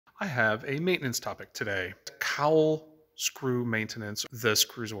I have a maintenance topic today. Cowl screw maintenance. The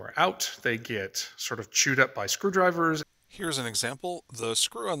screws wear out. They get sort of chewed up by screwdrivers. Here's an example. The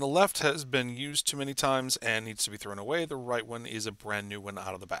screw on the left has been used too many times and needs to be thrown away. The right one is a brand new one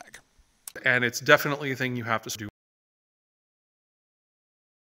out of the bag. And it's definitely a thing you have to do.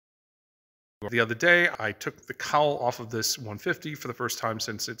 The other day, I took the cowl off of this 150 for the first time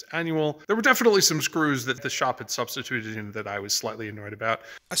since its annual. There were definitely some screws that the shop had substituted in that I was slightly annoyed about.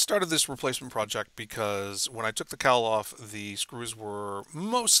 I started this replacement project because when I took the cowl off, the screws were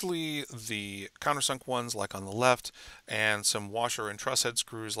mostly the countersunk ones like on the left and some washer and truss head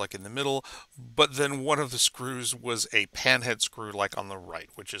screws like in the middle, but then one of the screws was a panhead screw like on the right,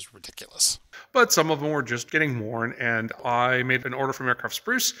 which is ridiculous. But some of them were just getting worn, and I made an order from Aircraft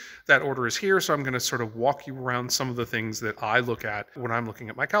Spruce. That order is here, so I'm going to sort of walk you around some of the things that I look at when I'm looking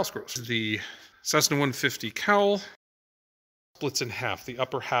at my cowl screws. The Cessna 150 cowl splits in half. The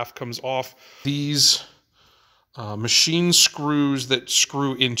upper half comes off. These machine screws that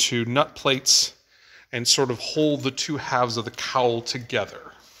screw into nut plates and sort of hold the two halves of the cowl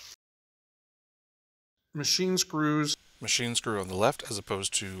together. Machine screws. Machine screw on the left as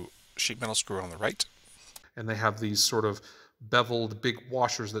opposed to sheet metal screw on the right. And they have these sort of beveled big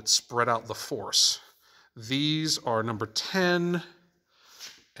washers that spread out the force. These are number 10,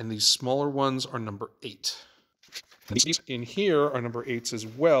 and these smaller ones are number 8. And these in here are number 8s as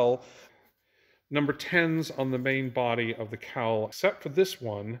well. Number 10s on the main body of the cowl, except for this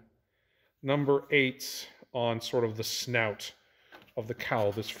one, number 8s on sort of the snout of the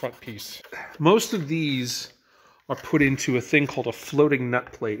cowl, this front piece. Most of these are put into a thing called a floating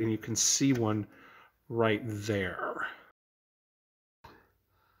nut plate, and you can see one right there.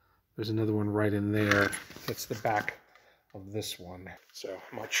 There's another one right in there. That's the back of this one. So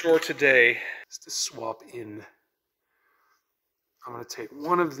my chore today is to swap in. I'm going to take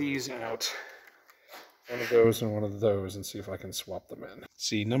one of these out, one of those and one of those, and see if I can swap them in.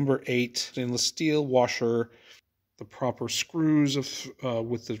 See, number 8, stainless steel washer, the proper screws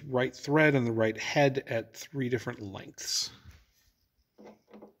with the right thread and the right head at 3 different lengths.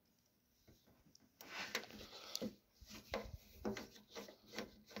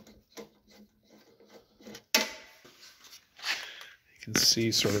 You can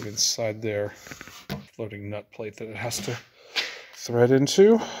see sort of inside there, floating nut plate that it has to thread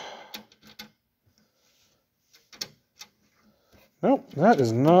into. Nope, that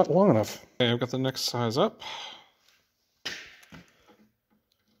is not long enough. Okay, I've got the next size up.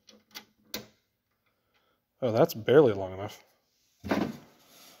 Oh, that's barely long enough.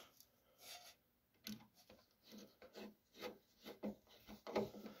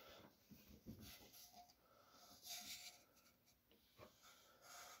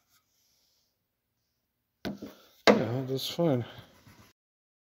 Yeah, that's fine.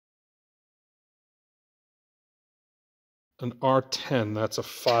 An R10, that's a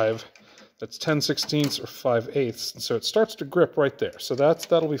 5. That's 10/16 or 5/8, and so it starts to grip right there. So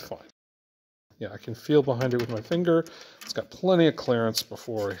that'll be fine. Yeah, I can feel behind it with my finger. It's got plenty of clearance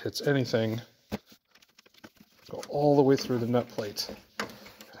before it hits anything. Go all the way through the nut plate.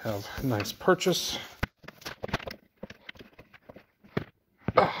 Have a nice purchase.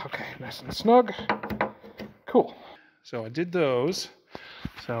 Oh, okay, nice and snug. Cool. So I did those.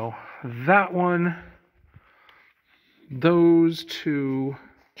 So that one, those two,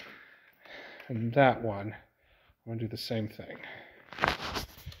 and that one. I'm going to do the same thing.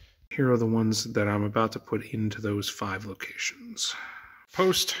 Here are the ones that I'm about to put into those 5 locations.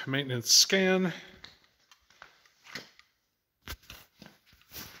 Post-maintenance scan.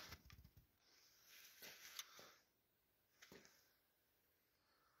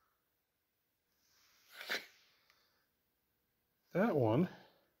 That one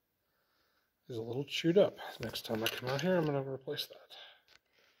is a little chewed up. Next time I come out here, I'm going to replace that.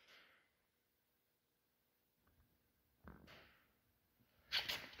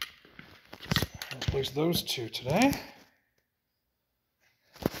 I'll replace those 2 today.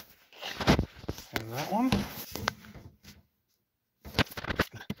 And that one.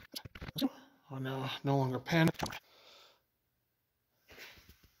 Oh, no longer pen.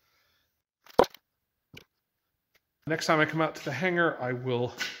 Next time I come out to the hangar, I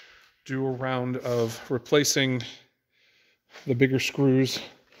will do a round of replacing the bigger screws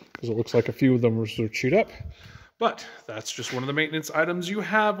because it looks like a few of them are sort of chewed up. But that's just one of the maintenance items you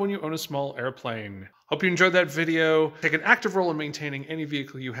have when you own a small airplane. Hope you enjoyed that video. Take an active role in maintaining any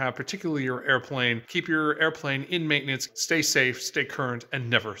vehicle you have, particularly your airplane. Keep your airplane in maintenance, stay safe, stay current, and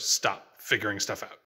never stop figuring stuff out.